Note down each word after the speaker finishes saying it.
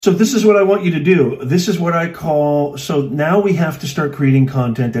So this is what I want you to do. This is what I call, so now we have to start creating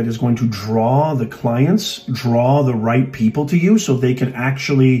content that is going to draw the clients, draw the right people to you so they can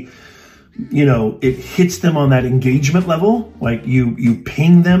actually, you know, it hits them on that engagement level. Like you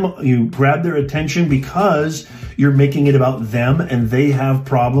ping them, you grab their attention because you're making it about them and they have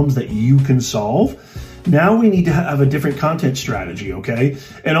problems that you can solve. Now we need to have a different content strategy, okay?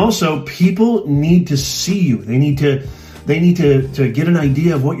 And also people need to see you. They need to get an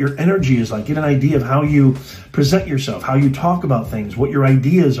idea of what your energy is like, get an idea of how you present yourself, how you talk about things, what your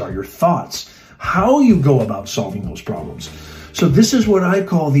ideas are, your thoughts, how you go about solving those problems. So this is what I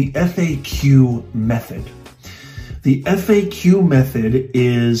call the FAQ method. The FAQ method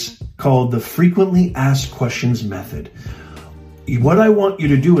is called the frequently asked questions method. What I want you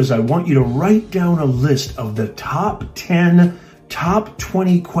to do is I want you to write down a list of the top 10, top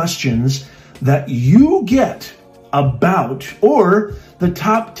 20 questions that you get about, or the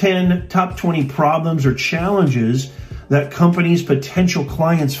top 10, top 20 problems or challenges that companies, potential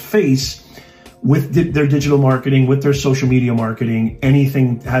clients face with their digital marketing, with their social media marketing,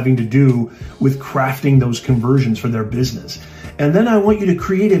 anything having to do with crafting those conversions for their business. And then I want you to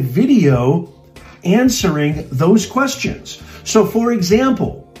create a video answering those questions. So for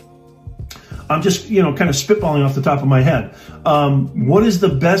example, I'm just, kind of spitballing off the top of my head. When is the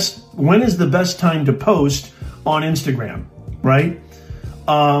best time to post on Instagram, right?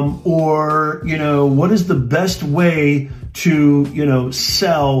 Or, what is the best way to,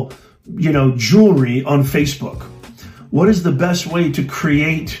 sell, jewelry on Facebook? What is the best way to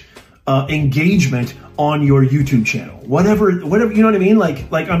create engagement on your YouTube channel? Whatever, you know what I mean?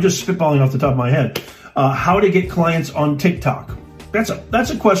 Like I'm just spitballing off the top of my head. How to get clients on TikTok. That's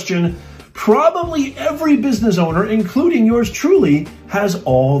a question probably every business owner, including yours truly, has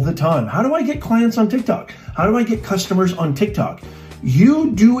all the time. How do I get clients on TikTok? How do I get customers on TikTok?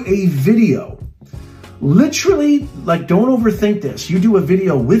 You do a video. Literally, don't overthink this. You do a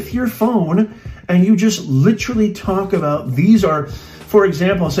video with your phone and you just literally talk about, these are, for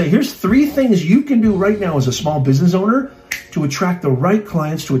example, say, here's 3 things you can do right now as a small business owner to attract the right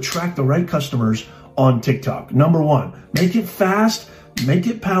clients, to attract the right customers on TikTok. Number 1, make it fast, make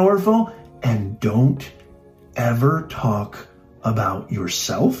it powerful, and don't ever talk about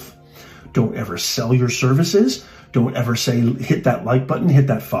yourself. Don't ever sell your services. Don't ever say, hit that like button, hit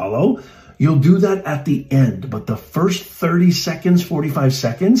that follow. You'll do that at the end. But the first 30 seconds, 45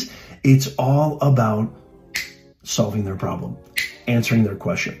 seconds, it's all about solving their problem, answering their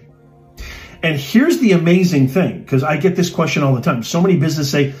question. And here's the amazing thing, because I get this question all the time. So many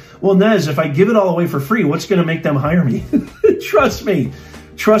businesses say, well, Nez, if I give it all away for free, what's going to make them hire me? Trust me.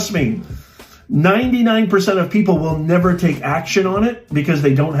 99% of people will never take action on it because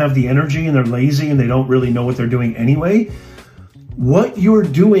they don't have the energy and they're lazy and they don't really know what they're doing anyway. What you're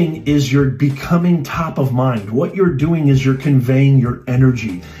doing is you're becoming top of mind. What you're doing is you're conveying your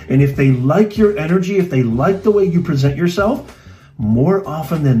energy. And if they like your energy, if they like the way you present yourself, more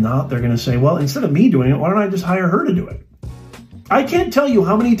often than not, they're going to say, well, instead of me doing it, why don't I just hire her to do it? I can't tell you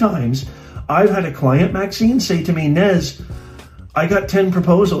how many times I've had a client, Maxine, say to me, Nez, I got 10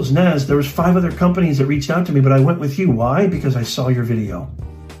 proposals. Nez, there was 5 other companies that reached out to me, but I went with you. Why? Because I saw your video.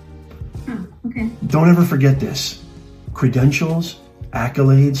 Oh, okay. Don't ever forget this. Credentials,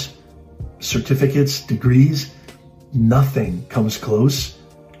 accolades, certificates, degrees, nothing comes close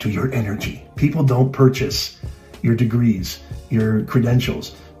to your energy. People don't purchase your degrees, your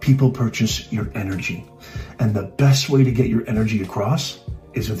credentials. People purchase your energy. And the best way to get your energy across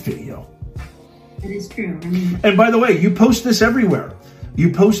is with video. That is true. And by the way, you post this everywhere. You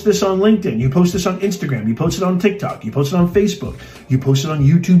post this on LinkedIn. You post this on Instagram. You post it on TikTok. You post it on Facebook. You post it on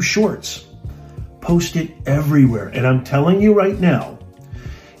YouTube Shorts. Post it everywhere. And I'm telling you right now,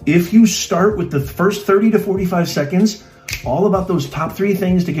 if you start with the first 30 to 45 seconds, all about those top 3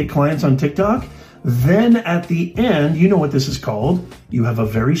 things to get clients on TikTok, then at the end, you know what this is called. You have a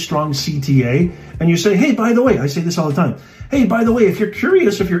very strong CTA and you say, hey, by the way, I say this all the time. Hey, by the way, if you're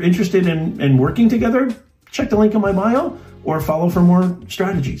curious, if you're interested in working together, check the link in my bio or follow for more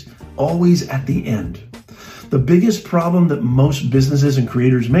strategies. Always at the end. The biggest problem that most businesses and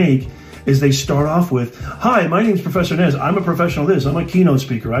creators make is they start off with, hi, my name's Professor Nez. I'm a professional this. I'm a keynote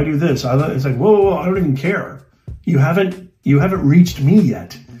speaker. I do this. It's like, whoa, I don't even care. You haven't reached me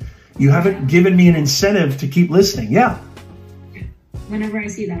yet. You haven't given me an incentive to keep listening. Yeah. Whenever I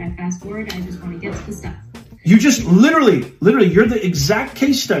see that, I fast forward. I just want to get to the stuff. You just literally, you're the exact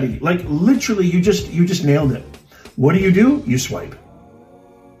case study. Like literally, you just nailed it. What do? You swipe.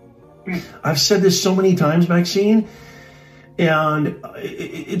 Right. I've said this so many times, Maxine. And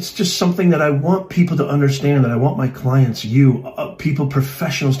it's just something that I want people to understand, that I want my clients, people,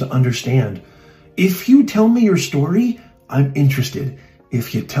 professionals to understand. If you tell me your story, I'm interested.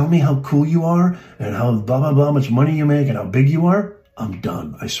 If you tell me how cool you are and how blah, blah, blah, much money you make and how big you are, I'm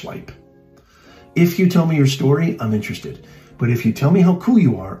done. I swipe. If you tell me your story, I'm interested. But if you tell me how cool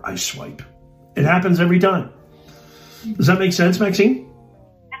you are, I swipe. It happens every time. Does that make sense, Maxine?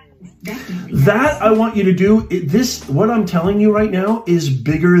 Definitely. That I want you to do. What I'm telling you right now is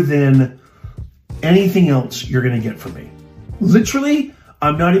bigger than anything else you're going to get from me. Literally,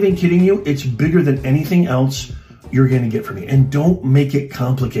 I'm not even kidding you. It's bigger than anything else you're going to get from me. And don't make it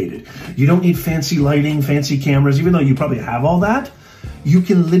complicated. You don't need fancy lighting, fancy cameras, even though you probably have all that. You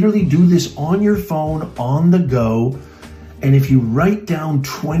can literally do this on your phone, on the go. And if you write down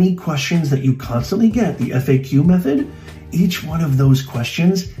 20 questions that you constantly get, the FAQ method, each one of those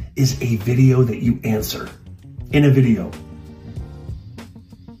questions is a video that you answer in a video.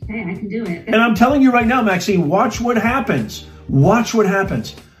 Hey, I can do it. And I'm telling you right now, Maxine, watch what happens. Watch what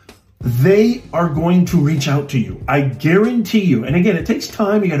happens. They are going to reach out to you. I guarantee you. And again, it takes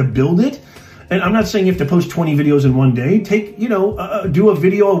time. You got to build it. And I'm not saying you have to post 20 videos in one day. Do a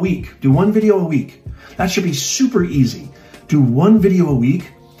video a week. Do one video a week. That should be super easy. Do one video a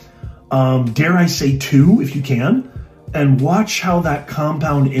week. Dare I say 2 if you can. And watch how that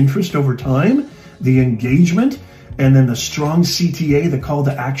compound interest over time, the engagement, and then the strong CTA, the call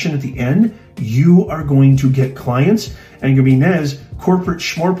to action at the end, you are going to get clients. And you're going to be Nez, corporate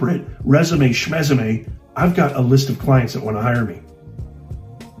schmorporate, resume schmesume. I've got a list of clients that want to hire me.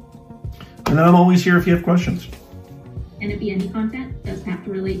 And then I'm always here if you have questions. Can it be any content? Does it have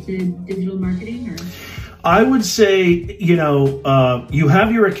to relate to digital marketing? Or? I would say, you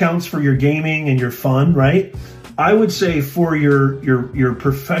have your accounts for your gaming and your fun, right? I would say for your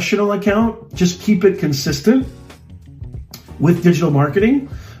professional account, just keep it consistent with digital marketing,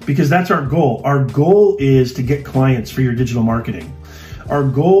 because that's our goal. Our goal is to get clients for your digital marketing. Our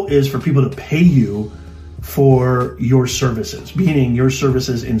goal is for people to pay you for your services, meaning your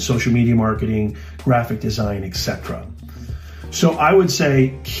services in social media marketing, graphic design, etc. So I would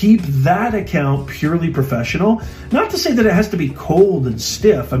say keep that account purely professional. Not to say that it has to be cold and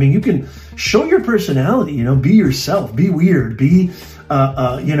stiff. I mean, you can show your personality, be yourself, be weird, be,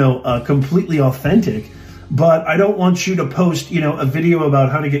 completely authentic. But I don't want you to post, a video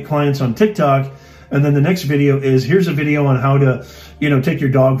about how to get clients on TikTok. And then the next video is, here's a video on how to, take your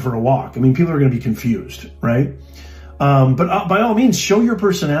dog for a walk. I mean, people are going to be confused, right? But by all means, show your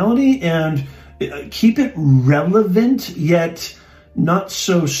personality and keep it relevant, yet not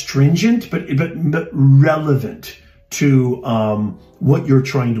so stringent, but relevant to what you're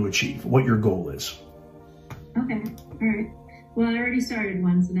trying to achieve, what your goal is. Okay, all right. Well, I already started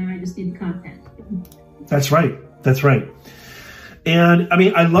one, so now I just need the content. That's right. That's right. And I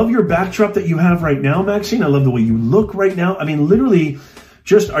mean, I love your backdrop that you have right now, Maxine. I love the way you look right now. I mean, literally,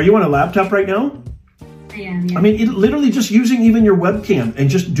 are you on a laptop right now? I am, yeah. I mean, literally just using even your webcam and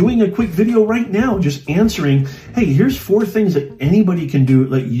just doing a quick video right now, just answering, hey, here's 4 things that anybody can do,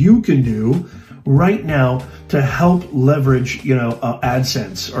 like you can do right now to help leverage,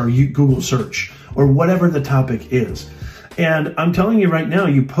 AdSense or Google search or whatever the topic is. And I'm telling you right now,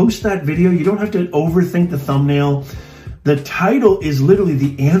 you post that video, you don't have to overthink the thumbnail. The title is literally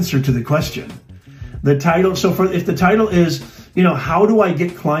the answer to the question. The title, if the title is, how do I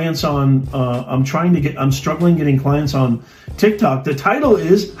get clients on, I'm struggling getting clients on TikTok. The title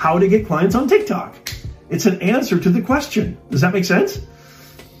is how to get clients on TikTok. It's an answer to the question. Does that make sense?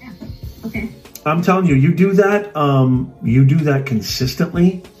 Yeah. Okay. I'm telling you, you do that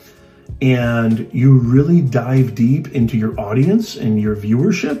consistently, and you really dive deep into your audience and your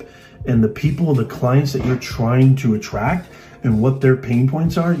viewership and the people, the clients that you're trying to attract and what their pain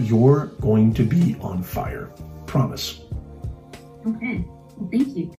points are, you're going to be on fire. Promise. Okay. Well, thank you.